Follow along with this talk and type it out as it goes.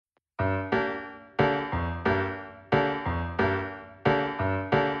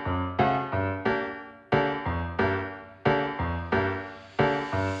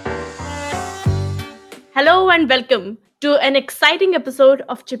Hello and welcome to an exciting episode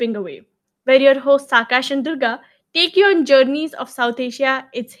of Chipping Away, where your hosts Akash and Durga take you on journeys of South Asia,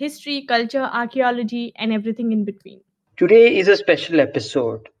 its history, culture, archaeology, and everything in between. Today is a special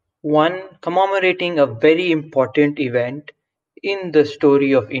episode, one commemorating a very important event in the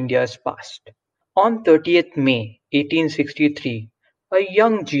story of India's past. On 30th May 1863, a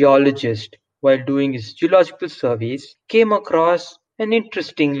young geologist, while doing his geological surveys, came across an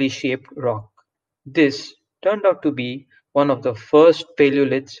interestingly shaped rock. This turned out to be one of the first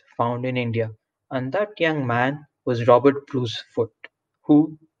paleoliths found in India, and that young man was Robert Bruce Foote,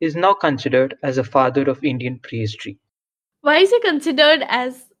 who is now considered as a father of Indian prehistory. Why is he considered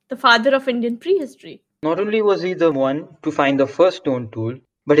as the father of Indian prehistory? Not only was he the one to find the first stone tool,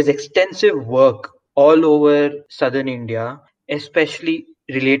 but his extensive work all over southern India, especially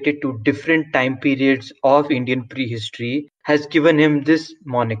related to different time periods of Indian prehistory, has given him this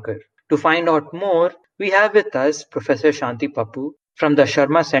moniker. To find out more, we have with us Professor Shanti Pappu from the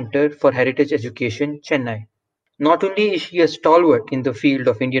Sharma Center for Heritage Education, Chennai. Not only is she a stalwart in the field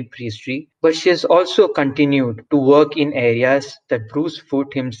of Indian prehistory, but she has also continued to work in areas that Bruce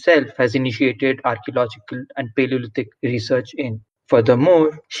Foote himself has initiated archaeological and Paleolithic research in.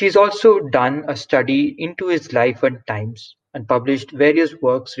 Furthermore, she has also done a study into his life and times and published various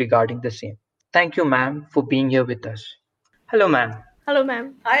works regarding the same. Thank you, ma'am, for being here with us. Hello, ma'am. Hello,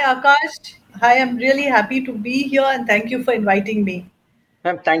 ma'am. Hi Akash. Hi, I'm really happy to be here and thank you for inviting me.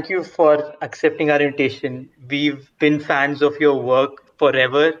 Ma'am, thank you for accepting our invitation. We've been fans of your work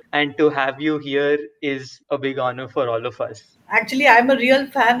forever, and to have you here is a big honor for all of us. Actually, I'm a real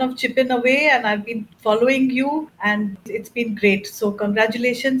fan of Chip in Away and I've been following you and it's been great. So,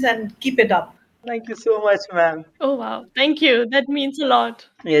 congratulations and keep it up. Thank you so much, ma'am. Oh, wow. Thank you. That means a lot.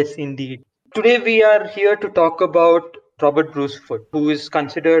 Yes, indeed. Today we are here to talk about Robert Bruce Foote, who is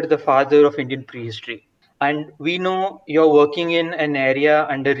considered the father of Indian prehistory. And we know you're working in an area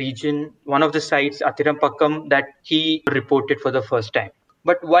and a region, one of the sites, Atirampakkam, that he reported for the first time.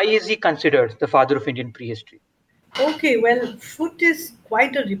 But why is he considered the father of Indian prehistory? Okay, well, Foote is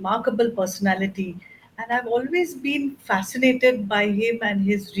quite a remarkable personality, and I've always been fascinated by him and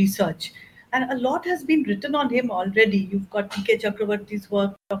his research. And a lot has been written on him already. You've got T.K. Chakravarti's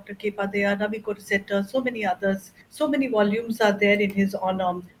work, Dr. K. Padaya, Ravi Korsetta, so many others. So many volumes are there in his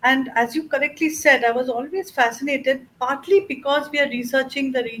honor. And as you correctly said, I was always fascinated, partly because we are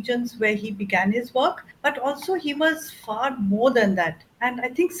researching the regions where he began his work, but also he was far more than that. And I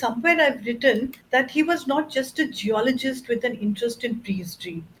think somewhere I've written that he was not just a geologist with an interest in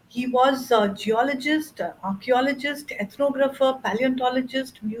prehistory. He was a geologist, archaeologist, ethnographer,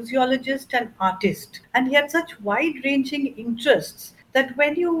 paleontologist, museologist, and artist. And he had such wide ranging interests that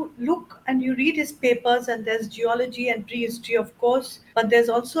when you look and you read his papers, and there's geology and prehistory, of course, but there's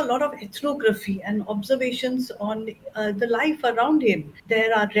also a lot of ethnography and observations on the life around him.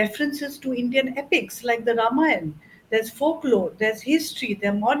 There are references to Indian epics like the Ramayana. There's folklore, there's history,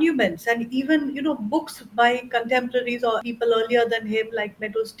 there are monuments, and even books by contemporaries or people earlier than him, like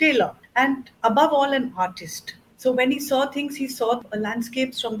Meadows Taylor, and above all, an artist. So when he saw things, he saw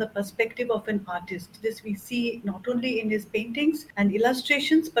landscapes from the perspective of an artist. This we see not only in his paintings and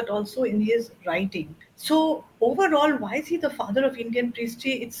illustrations, but also in his writing. So overall, why is he the father of Indian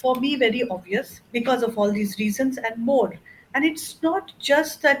prehistory? It's for me very obvious because of all these reasons and more. And it's not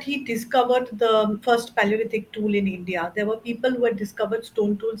just that he discovered the first Paleolithic tool in India. There were people who had discovered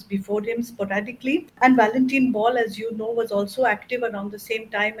stone tools before him sporadically. And Valentine Ball, as you know, was also active around the same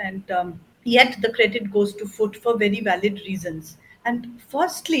time. And yet the credit goes to Foote for very valid reasons. And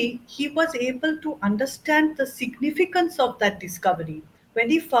firstly, he was able to understand the significance of that discovery. When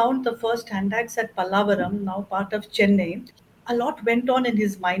he found the first hand axe at Pallavaram, now part of Chennai, a lot went on in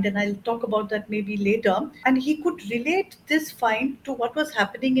his mind, and I'll talk about that maybe later. And he could relate this find to what was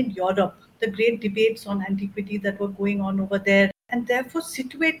happening in Europe, the great debates on antiquity that were going on over there, and therefore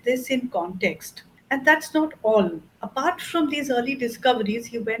situate this in context. And that's not all. Apart from these early discoveries,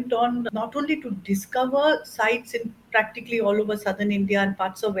 he went on not only to discover sites in practically all over southern India and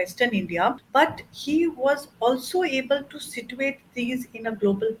parts of western India, but he was also able to situate these in a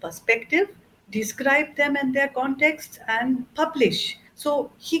global perspective, describe them and their contexts, and publish.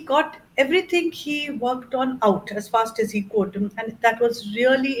 So he got everything he worked on out as fast as he could, and that was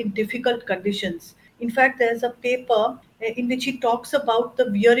really in difficult conditions. In fact, there's a paper in which he talks about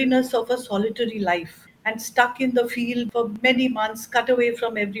the weariness of a solitary life and stuck in the field for many months, cut away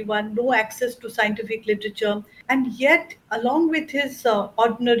from everyone, no access to scientific literature. And yet, along with his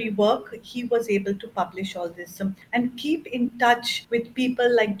ordinary work, he was able to publish all this and keep in touch with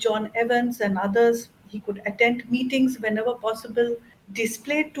people like John Evans and others. He could attend meetings whenever possible,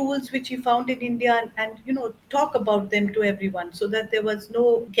 display tools which he found in India, and talk about them to everyone, so that there was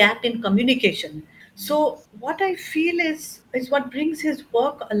no gap in communication. So what I feel is what brings his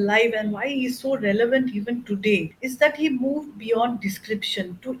work alive and why he's so relevant even today is that he moved beyond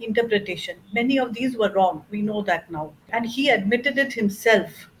description to interpretation. Many of these were wrong. We know that now. And he admitted it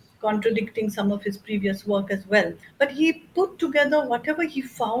himself, contradicting some of his previous work as well. But he put together whatever he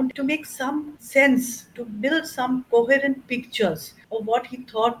found to make some sense, to build some coherent pictures of what he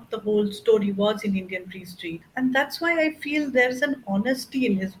thought the whole story was in Indian priestry. And that's why I feel there's an honesty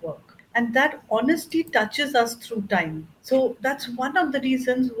in his work. And that honesty touches us through time. So that's one of the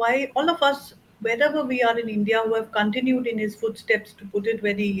reasons why all of us, wherever we are in India, who have continued in his footsteps, to put it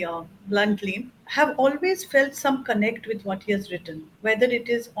very bluntly, have always felt some connect with what he has written, whether it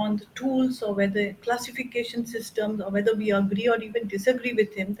is on the tools or whether classification systems or whether we agree or even disagree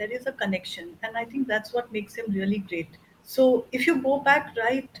with him, there is a connection. And I think that's what makes him really great. So if you go back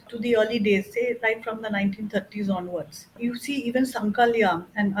right to the early days, say right from the 1930s onwards, you see even Sankalya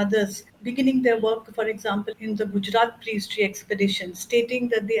and others beginning their work, for example, in the Gujarat priestry expedition, stating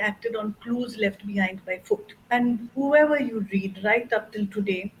that they acted on clues left behind by foot. And whoever you read right up till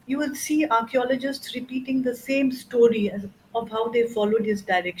today, you will see archaeologists repeating the same story of how they followed his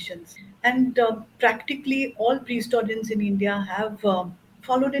directions. And practically all priest ordens in India have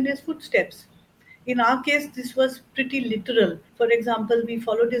followed in his footsteps. In our case, this was pretty literal. For example, we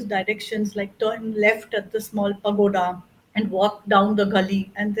followed his directions like turn left at the small pagoda and walk down the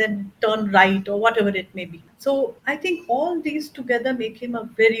gully and then turn right or whatever it may be. So I think all these together make him a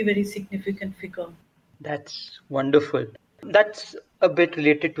very, very significant figure. That's wonderful. That's a bit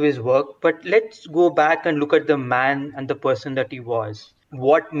related to his work, but let's go back and look at the man and the person that he was.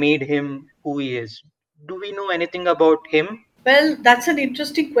 What made him who he is? Do we know anything about him? Well, that's an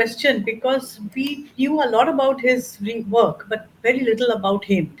interesting question because we knew a lot about his work, but very little about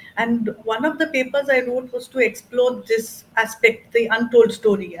him. And one of the papers I wrote was to explore this aspect, the untold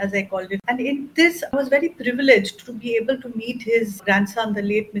story, as I called it. And in this, I was very privileged to be able to meet his grandson, the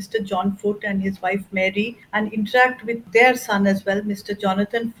late Mr. John Foote, and his wife Mary, and interact with their son as well, Mr.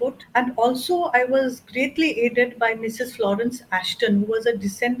 Jonathan Foote. And also, I was greatly aided by Mrs. Florence Ashton, who was a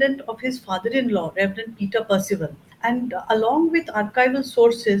descendant of his father in law, Reverend Peter Percival. And along with archival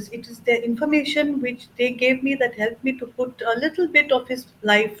sources, it is the information which they gave me that helped me to put a little bit of his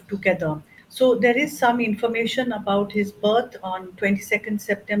life together. So there is some information about his birth on 22nd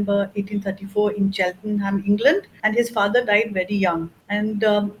September 1834 in Cheltenham, England, and his father died very young. And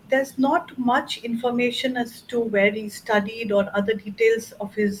there's not much information as to where he studied or other details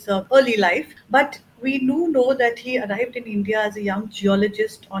of his early life, but we do know that he arrived in India as a young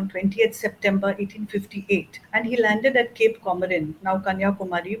geologist on 20th September 1858, and he landed at Cape Comorin, now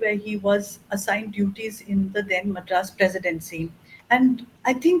Kanyakumari, where he was assigned duties in the then Madras Presidency. And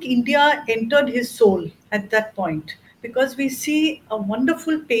I think India entered his soul at that point because we see a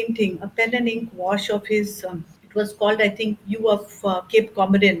wonderful painting, a pen and ink wash of his. It was called, I think, View of Cape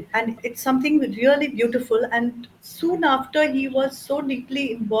Comorin, and it's something really beautiful. And soon after, he was so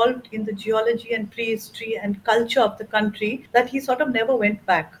deeply involved in the geology and prehistory and culture of the country that he sort of never went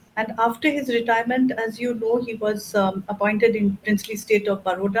back. And after his retirement, as you know, he was appointed in princely state of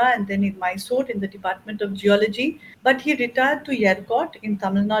Baroda and then in Mysore in the Department of Geology. But he retired to Yerkot in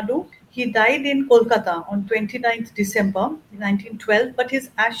Tamil Nadu. He died in Kolkata on 29th December 1912, but his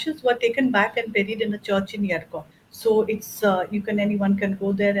ashes were taken back and buried in a church in Yerkot. So it's anyone can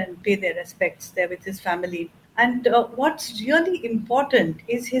go there and pay their respects there with his family. And what's really important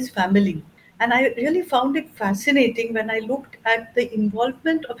is his family. And I really found it fascinating when I looked at the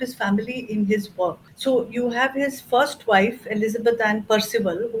involvement of his family in his work. So you have his first wife, Elizabeth Ann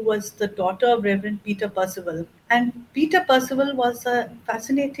Percival, who was the daughter of Reverend Peter Percival. And Peter Percival was a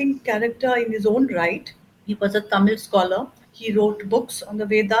fascinating character in his own right. He was a Tamil scholar. He wrote books on the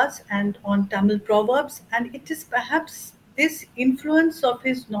Vedas and on Tamil proverbs. And it is perhaps this influence of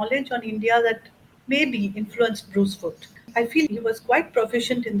his knowledge on India that maybe influenced Bruce Foote. I feel he was quite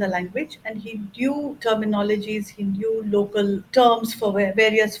proficient in the language and he knew terminologies, he knew local terms for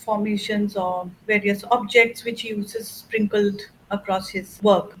various formations or various objects which he uses sprinkled across his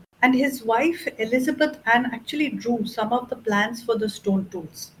work. And his wife, Elizabeth Ann, actually drew some of the plans for the stone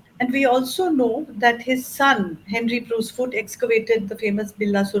tools. And we also know that his son, Henry Bruce Foote, excavated the famous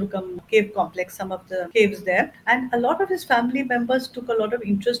Billa Surgam cave complex, some of the caves there. And a lot of his family members took a lot of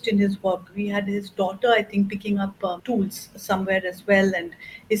interest in his work. We had his daughter, I think, picking up tools somewhere as well. And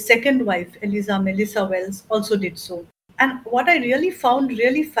his second wife, Melissa Wells, also did so. And what I really found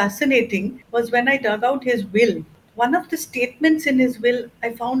really fascinating was when I dug out his will. One of the statements in his will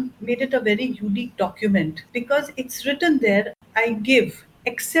I found made it a very unique document because it's written there, I give,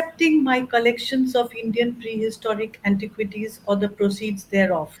 accepting my collections of Indian prehistoric antiquities or the proceeds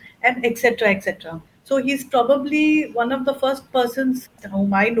thereof, and etc. etc. So he's probably one of the first persons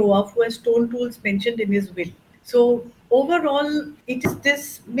whom I know of who has stone tools mentioned in his will. So overall, it is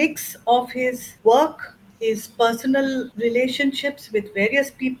this mix of his work, his personal relationships with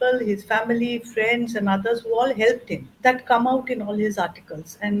various people, his family, friends, and others who all helped him, that come out in all his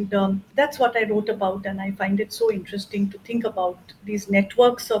articles. And that's what I wrote about. And I find it so interesting to think about these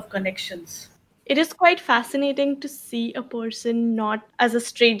networks of connections. It is quite fascinating to see a person not as a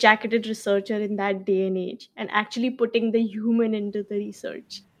straight-jacketed researcher in that day and age and actually putting the human into the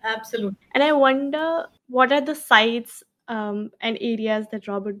research. Absolutely. And I wonder what are the sites and areas that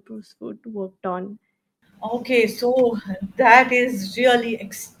Robert Bruce Wood worked on. Okay, so that is really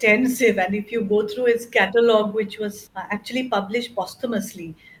extensive. And if you go through his catalog, which was actually published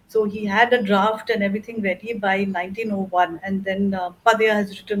posthumously, so he had a draft and everything ready by 1901. And then Padya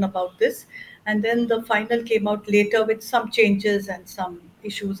has written about this. And then the final came out later with some changes and some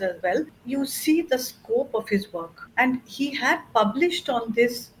issues as well. You see the scope of his work. And he had published on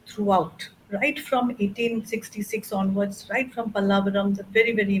this throughout, right from 1866 onwards, right from Pallavaram, the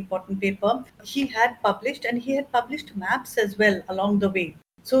very, very important paper. He had published, and he had published maps as well along the way.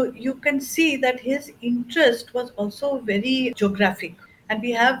 So you can see that his interest was also very geographic. And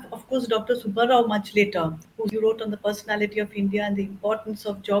we have, of course, Dr. Subbarao much later, who wrote on the personality of India and the importance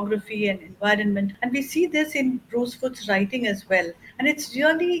of geography and environment. And we see this in Bruce Wood's writing as well. And it's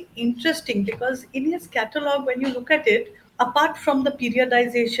really interesting because in his catalog, when you look at it, apart from the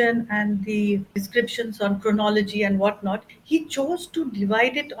periodization and the descriptions on chronology and whatnot, he chose to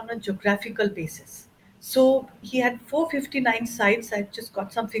divide it on a geographical basis. So he had 459 sites. I've just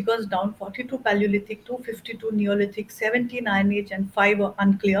got some figures down: 42 Paleolithic, 252 Neolithic, 17 Iron Age, and 5 are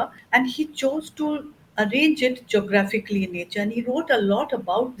unclear. And he chose to arrange it geographically in nature. And he wrote a lot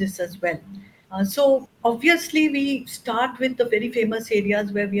about this as well. So obviously, we start with the very famous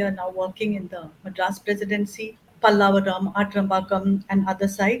areas where we are now working in the Madras Presidency, Pallavaram, Atrambakam, and other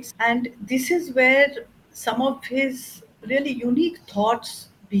sites. And this is where some of his really unique thoughts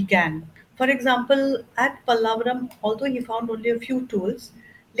began. For example, at Pallavaram, although he found only a few tools,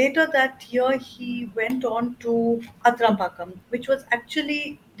 later that year he went on to Atrampakam, which was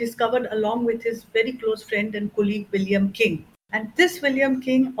actually discovered along with his very close friend and colleague William King. And this William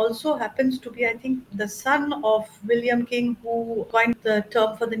King also happens to be, I think, the son of William King, who coined the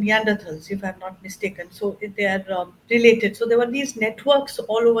term for the Neanderthals, if I'm not mistaken. So they are related. So there were these networks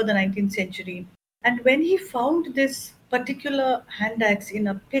all over the 19th century. And when he found this particular hand axe in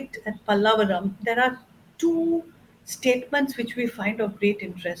a pit at Pallavaram, there are two statements which we find of great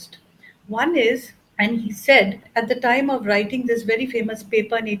interest. One is, and he said at the time of writing this very famous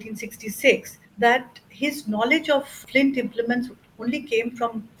paper in 1866, that his knowledge of flint implements only came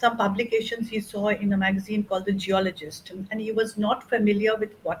from some publications he saw in a magazine called The Geologist, and he was not familiar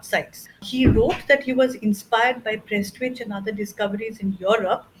with quartzites. He wrote that he was inspired by Prestwich and other discoveries in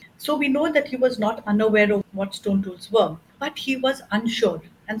Europe, so we know that he was not unaware of what stone tools were, but he was unsure.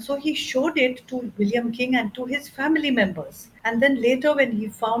 And so he showed it to William King and to his family members. And then later, when he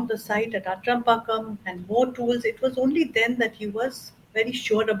found the site at Atrampakam and more tools, it was only then that he was very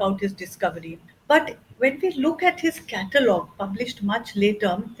sure about his discovery. But when we look at his catalogue, published much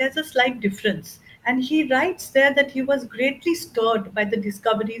later, there's a slight difference. And he writes there that he was greatly stirred by the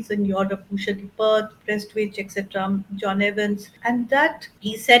discoveries in Europe, Boucher de Perth, Prestwich, etc., John Evans, and that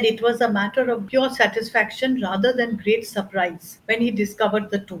he said it was a matter of pure satisfaction rather than great surprise when he discovered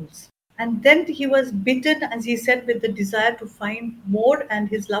the tools. And then he was bitten, as he said, with the desire to find more, and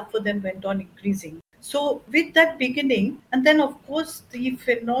his love for them went on increasing. So, with that beginning, and then of course the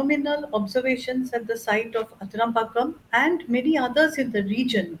phenomenal observations at the site of Atrampakam and many others in the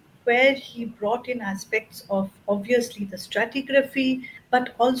region, where he brought in aspects of obviously the stratigraphy,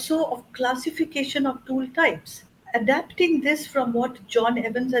 but also of classification of tool types, adapting this from what John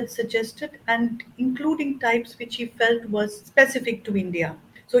Evans had suggested and including types which he felt was specific to India.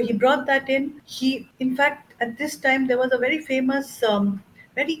 So he brought that in. In fact, at this time, there was a very famous,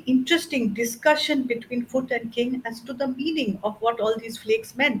 very interesting discussion between Foote and King as to the meaning of what all these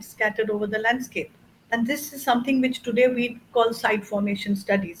flakes meant scattered over the landscape. And this is something which today we call site formation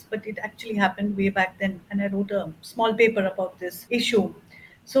studies, but it actually happened way back then. And I wrote a small paper about this issue.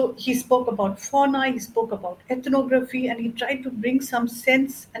 So he spoke about fauna, he spoke about ethnography, and he tried to bring some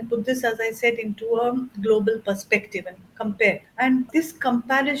sense and put this, as I said, into a global perspective and compare. And this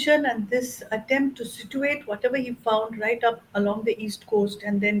comparison and this attempt to situate whatever he found right up along the east coast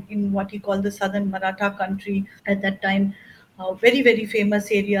and then in what he called the southern Maratha country at that time, very, very famous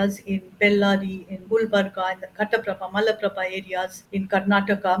areas in Bellary, in Gulbarga, in the Kataprapa, Malaprapa areas in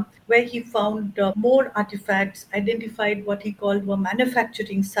Karnataka, where he found more artifacts, identified what he called were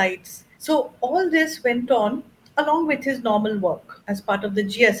manufacturing sites. So all this went on along with his normal work as part of the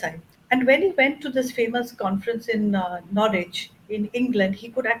GSI. And when he went to this famous conference in Norwich in England, he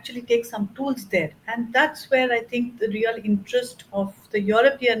could actually take some tools there. And that's where I think the real interest of the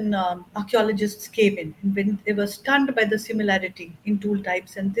European archaeologists came in, when they were stunned by the similarity in tool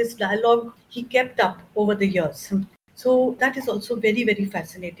types. And this dialogue he kept up over the years. So that is also very, very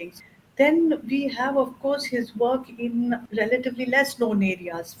fascinating. Then we have, of course, his work in relatively less known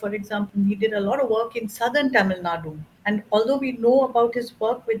areas. For example, he did a lot of work in southern Tamil Nadu. And although we know about his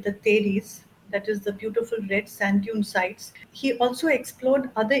work with the Teris, that is the beautiful red sand dune sites, he also explored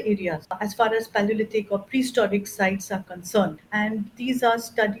other areas as far as Paleolithic or prehistoric sites are concerned. And these are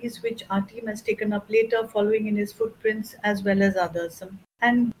studies which our team has taken up later, following in his footprints as well as others.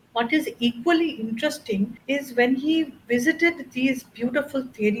 And what is equally interesting is when he visited these beautiful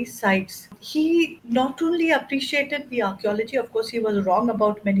theory sites, he not only appreciated the archaeology, of course, he was wrong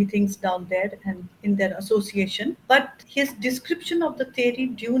about many things down there and in their association, but his description of the theory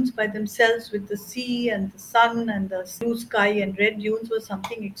dunes by themselves with the sea and the sun and the blue sky and red dunes was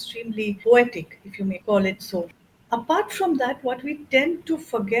something extremely poetic, if you may call it so. Apart from that, what we tend to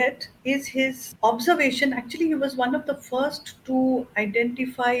forget is his observation. Actually, he was one of the first to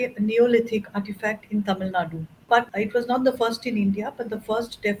identify a Neolithic artifact in Tamil Nadu. But it was not the first in India, but the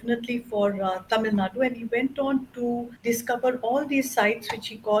first definitely for Tamil Nadu. And he went on to discover all these sites which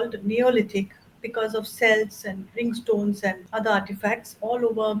he called Neolithic because of cells and ringstones and other artifacts all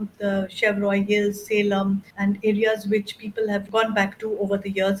over the Chevroy Hills, Salem, and areas which people have gone back to over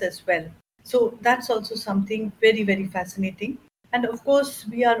the years as well. So that's also something very, very fascinating. And of course,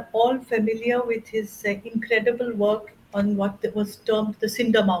 we are all familiar with his incredible work on what was termed the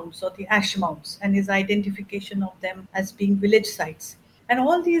cinder mounds or the ash mounds and his identification of them as being village sites. And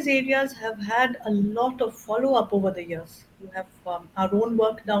all these areas have had a lot of follow up over the years. You have our own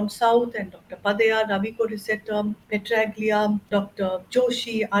work down south, and Dr. Padaya, Ravi Korisetam, Petraglia, Dr.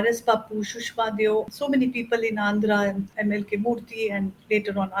 Joshi, R.S. Papu, Shushma Deo, so many people in Andhra, and M.L.K. Murthy, and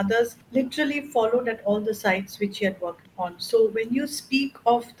later on others, literally followed at all the sites which he had worked on. So when you speak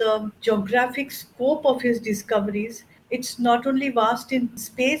of the geographic scope of his discoveries, it's not only vast in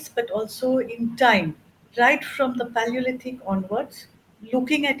space but also in time, right from the Paleolithic onwards,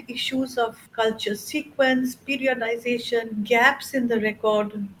 looking at issues of culture sequence, periodization, gaps in the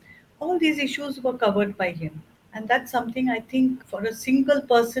record. All these issues were covered by him. And that's something I think for a single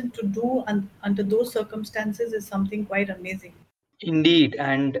person to do under those circumstances is something quite amazing. Indeed,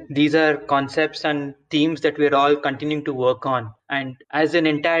 and these are concepts and themes that we're all continuing to work on. And as an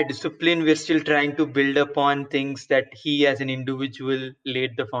entire discipline, we're still trying to build upon things that he as an individual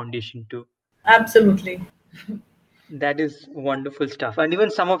laid the foundation to. Absolutely. That is wonderful stuff. And even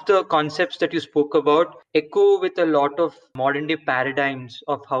some of the concepts that you spoke about echo with a lot of modern day paradigms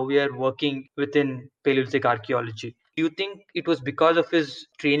of how we are working within Paleolithic archaeology. Do you think it was because of his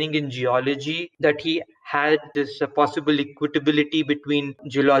training in geology that he had this possible equitability between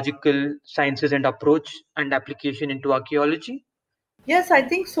geological sciences and approach and application into archaeology? Yes, I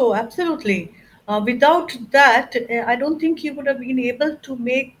think so. Absolutely. Without that, I don't think he would have been able to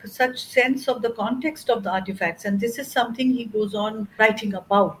make such sense of the context of the artifacts. And this is something he goes on writing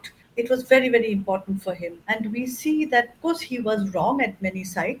about. It was very, very important for him. And we see that, of course, he was wrong at many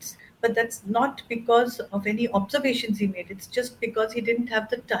sites, but that's not because of any observations he made. It's just because he didn't have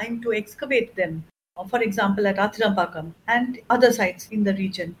the time to excavate them, for example, at Athirampakam and other sites in the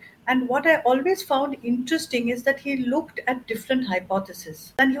region. And what I always found interesting is that he looked at different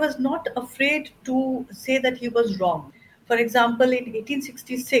hypotheses and he was not afraid to say that he was wrong. For example, in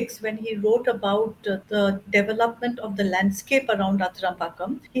 1866, when he wrote about the development of the landscape around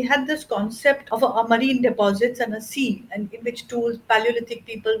Athirampakam, he had this concept of a marine deposits and a sea, and in which tools, Paleolithic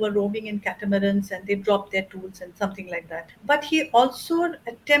people were roaming in catamarans and they dropped their tools and something like that. But he also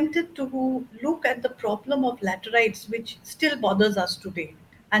attempted to look at the problem of laterites, which still bothers us today,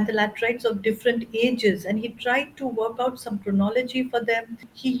 and the laterites of different ages, and he tried to work out some chronology for them.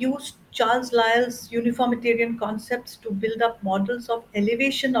 He used Charles Lyell's uniformitarian concepts to build up models of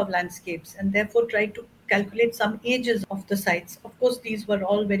elevation of landscapes and therefore tried to calculate some ages of the sites. Of course, these were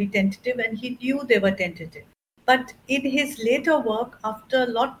all very tentative, and he knew they were tentative. But in his later work, after a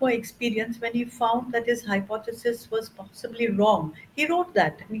lot more experience, when he found that his hypothesis was possibly wrong, he wrote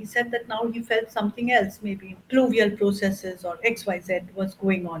that. And he said that now he felt something else, maybe pluvial processes or XYZ was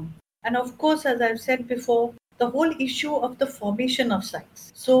going on. And of course, as I've said before, the whole issue of the formation of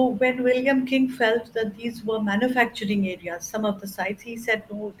sites. So when William King felt that these were manufacturing areas, some of the sites, he said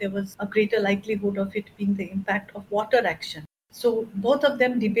no, there was a greater likelihood of it being the impact of water action. So both of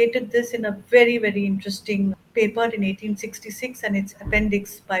them debated this in a very, very interesting paper in 1866 and its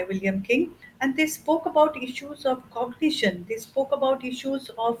appendix by William King. And they spoke about issues of cognition. They spoke about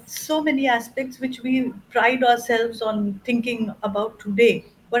issues of so many aspects which we pride ourselves on thinking about today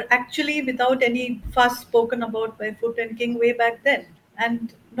were actually without any fuss spoken about by Foote and King way back then.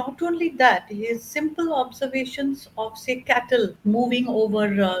 And not only that, his simple observations of, say, cattle moving over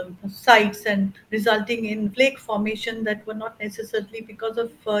sites and resulting in flake formation that were not necessarily because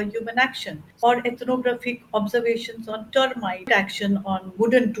of human action, or ethnographic observations on termite action on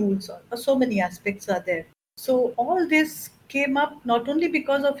wooden tools, or so many aspects are there. So all this came up not only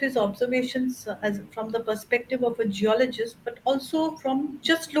because of his observations as from the perspective of a geologist, but also from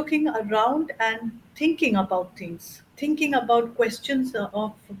just looking around and thinking about things, thinking about questions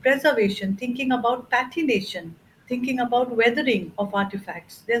of preservation, thinking about patination, thinking about weathering of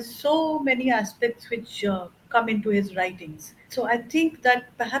artifacts. There's so many aspects which come into his writings. So I think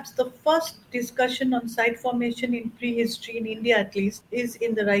that perhaps the first discussion on site formation in prehistory in India, at least, is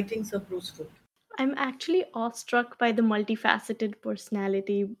in the writings of Bruce Foote. I'm actually awestruck by the multifaceted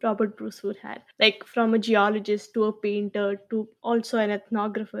personality Robert Bruce Wood had, like from a geologist to a painter to also an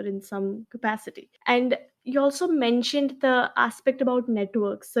ethnographer in some capacity. And you also mentioned the aspect about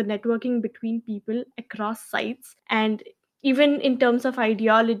networks, so networking between people across sites, and even in terms of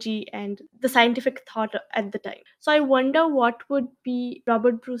ideology and the scientific thought at the time. So I wonder what would be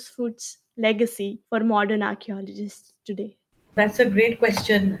Robert Bruce Wood's legacy for modern archaeologists today. That's a great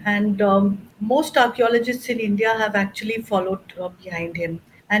question. And most archaeologists in India have actually followed behind him.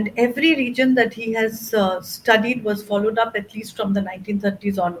 And every region that he has studied was followed up at least from the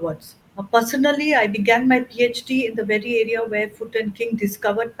 1930s onwards. Personally, I began my PhD in the very area where Foote and King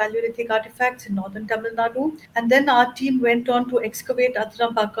discovered Paleolithic artifacts in northern Tamil Nadu. And then our team went on to excavate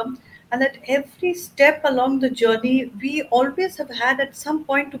Athrapakam. And at every step along the journey, we always have had at some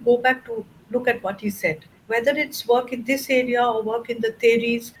point to go back to look at what he said. Whether it's work in this area or work in the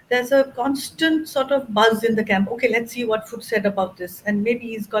theories, there's a constant sort of buzz in the camp. Okay, let's see what Foote said about this. And maybe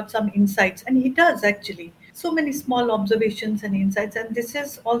he's got some insights. And he does actually. So many small observations and insights. And this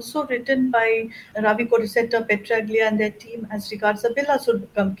is also written by Ravi Corisetta, Petraglia, and their team as regards the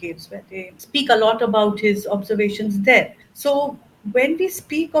Bilasurgam caves, where they speak a lot about his observations there. So when we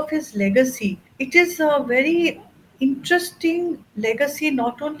speak of his legacy, it is a very interesting legacy,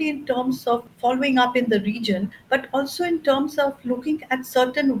 not only in terms of following up in the region, but also in terms of looking at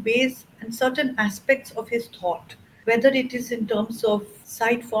certain ways and certain aspects of his thought, whether it is in terms of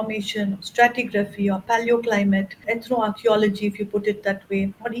site formation, stratigraphy, or paleoclimate, ethnoarchaeology, if you put it that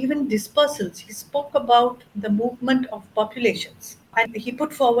way, or even dispersals. He spoke about the movement of populations. And he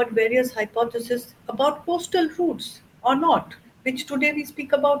put forward various hypotheses about coastal routes or not, which today we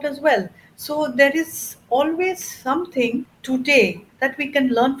speak about as well. So there is always something today that we can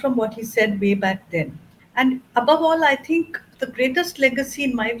learn from what he said way back then. And above all, I think the greatest legacy,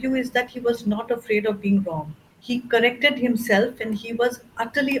 in my view, is that he was not afraid of being wrong. He corrected himself and he was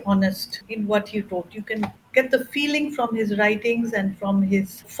utterly honest in what he wrote. You can get the feeling from his writings and from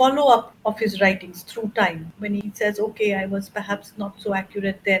his follow up of his writings through time when he says, okay, I was perhaps not so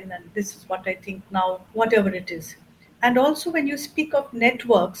accurate then, and this is what I think now, whatever it is. And also, when you speak of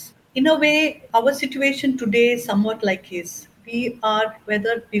networks, in a way, our situation today is somewhat like his. We are,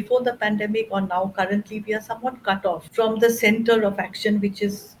 whether before the pandemic or now, currently, we are somewhat cut off from the center of action, which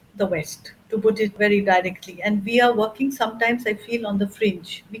is the West, to put it very directly. And we are working sometimes, I feel, on the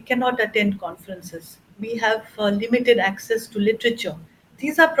fringe. We cannot attend conferences. We have limited access to literature.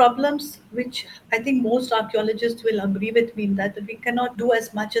 These are problems which I think most archaeologists will agree with me in that we cannot do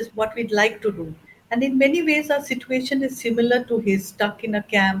as much as what we'd like to do. And in many ways, our situation is similar to his, stuck in a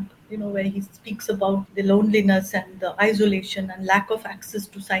camp, where he speaks about the loneliness and the isolation and lack of access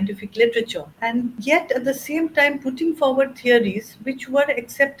to scientific literature. And yet, at the same time, putting forward theories which were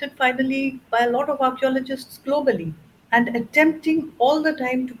accepted finally by a lot of archaeologists globally, and attempting all the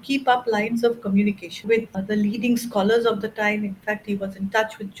time to keep up lines of communication with the leading scholars of the time. In fact, he was in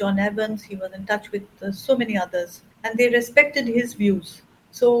touch with John Evans, he was in touch with so many others, and they respected his views.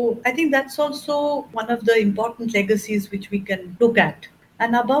 So I think that's also one of the important legacies which we can look at.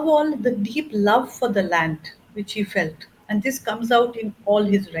 And above all, the deep love for the land which he felt. And this comes out in all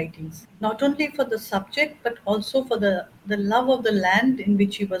his writings, not only for the subject, but also for the love of the land in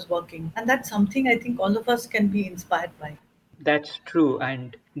which he was working. And that's something I think all of us can be inspired by. That's true.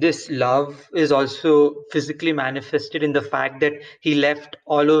 And this love is also physically manifested in the fact that he left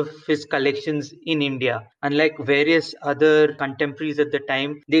all of his collections in India. Unlike various other contemporaries at the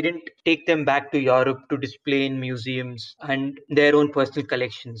time, they didn't take them back to Europe to display in museums and their own personal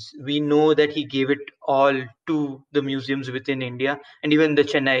collections. We know that he gave it all to the museums within India and even the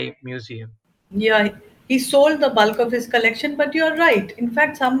Chennai Museum. Yeah, he sold the bulk of his collection, but you're right. In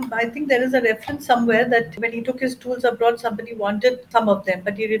fact, I think there is a reference somewhere that when he took his tools abroad, somebody wanted some of them,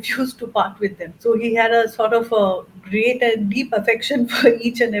 but he refused to part with them. So he had a sort of a great and deep affection for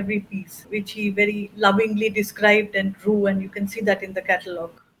each and every piece, which he very lovingly described and drew, and you can see that in the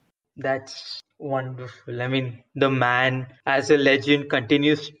catalogue. That's wonderful. I mean, the man as a legend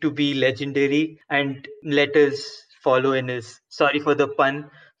continues to be legendary, and let us follow in his, sorry for the pun,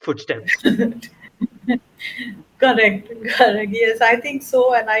 footsteps. Correct, correct. Yes, I think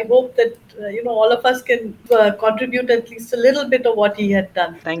so, and I hope that all of us can contribute at least a little bit of what he had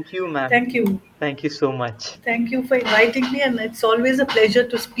done. Thank you, ma'am. Thank you. Thank you so much. Thank you for inviting me, and it's always a pleasure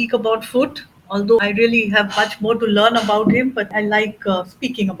to speak about food. Although I really have much more to learn about him, but I like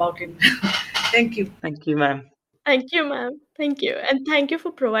speaking about him. Thank you. Thank you, ma'am. Thank you, ma'am. Thank you. And thank you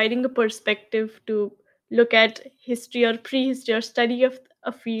for providing a perspective to look at history or prehistory or study of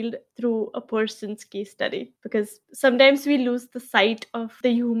a field through a person's case study. Because sometimes we lose the sight of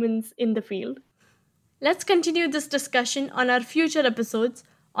the humans in the field. Let's continue this discussion on our future episodes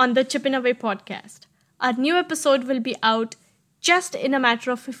on the Chippin Away podcast. Our new episode will be out just in a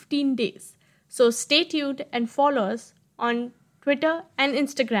matter of 15 days. So stay tuned and follow us on Twitter and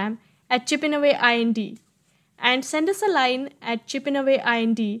Instagram at chippinawayInd and send us a line at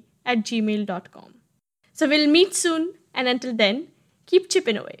chippinawayInd@gmail.com. So we'll meet soon, and until then, keep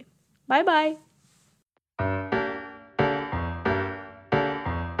chipping away. Bye bye.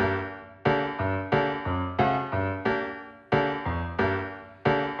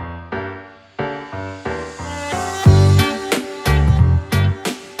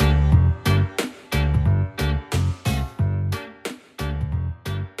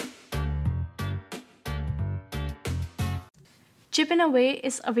 Chippin' Away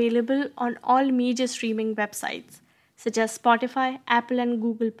is available on all major streaming websites such as Spotify, Apple and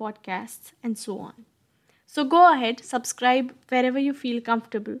Google Podcasts, and so on. So go ahead, subscribe wherever you feel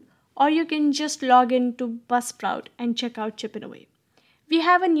comfortable, or you can just log in to Buzzsprout and check out Chippin' Away. We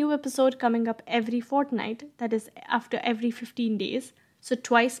have a new episode coming up every fortnight, that is, after every 15 days, so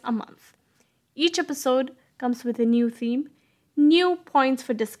twice a month. Each episode comes with a new theme, new points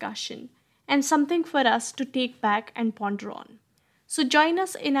for discussion, and something for us to take back and ponder on. So join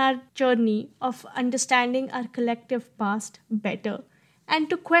us in our journey of understanding our collective past better and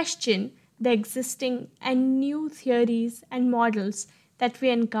to question the existing and new theories and models that we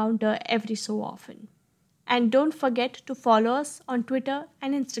encounter every so often. And don't forget to follow us on Twitter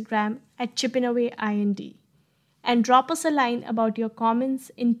and Instagram at chippinawayInd. And drop us a line about your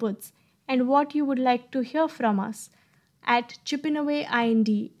comments, inputs, and what you would like to hear from us at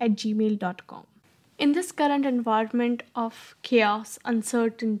chippinawayInd@gmail.com. In this current environment of chaos,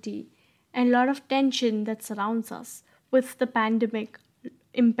 uncertainty, and a lot of tension that surrounds us with the pandemic,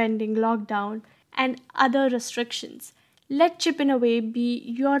 impending lockdown, and other restrictions, let Chippin' Away be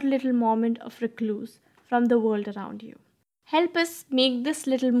your little moment of recluse from the world around you. Help us make this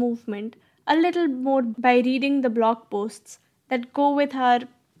little movement a little more by reading the blog posts that go with our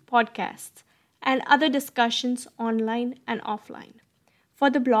podcasts and other discussions online and offline. For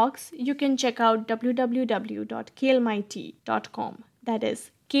the blogs, you can check out www.kalemity.com. That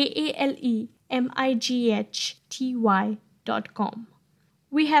is KALEMIGHTY.com.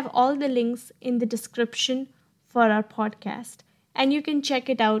 We have all the links in the description for our podcast, and you can check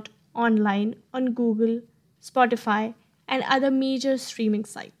it out online on Google, Spotify, and other major streaming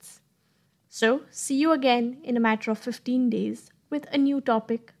sites. So, see you again in a matter of 15 days with a new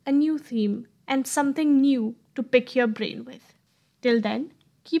topic, a new theme, and something new to pick your brain with. Till then,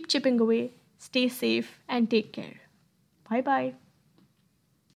 keep chipping away, stay safe, and take care. Bye bye.